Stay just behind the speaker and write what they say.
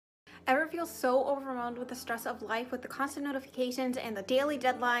Ever feel so overwhelmed with the stress of life, with the constant notifications and the daily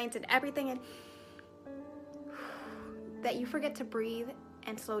deadlines and everything, and that you forget to breathe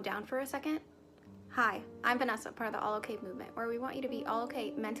and slow down for a second? Hi, I'm Vanessa, part of the All Okay movement, where we want you to be all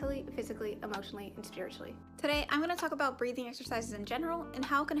okay mentally, physically, emotionally, and spiritually. Today, I'm going to talk about breathing exercises in general and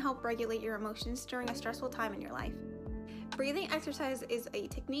how it can help regulate your emotions during a stressful time in your life. Breathing exercise is a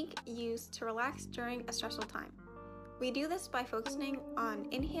technique used to relax during a stressful time. We do this by focusing on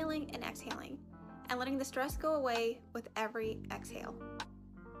inhaling and exhaling, and letting the stress go away with every exhale.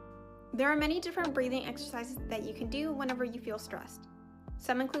 There are many different breathing exercises that you can do whenever you feel stressed.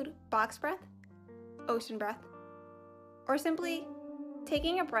 Some include box breath, ocean breath, or simply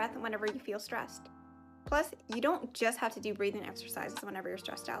taking a breath whenever you feel stressed. Plus, you don't just have to do breathing exercises whenever you're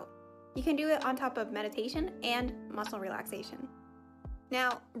stressed out. You can do it on top of meditation and muscle relaxation.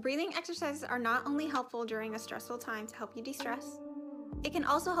 Now, breathing exercises are not only helpful during a stressful time to help you de-stress, it can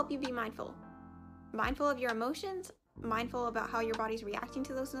also help you be mindful. Mindful of your emotions, mindful about how your body's reacting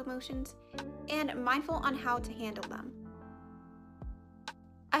to those emotions, and mindful on how to handle them.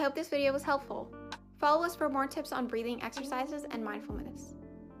 I hope this video was helpful. Follow us for more tips on breathing exercises and mindfulness.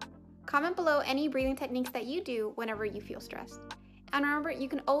 Comment below any breathing techniques that you do whenever you feel stressed. And remember, you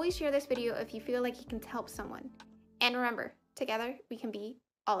can always share this video if you feel like it can help someone. And remember, together we can be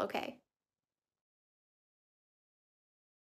all okay.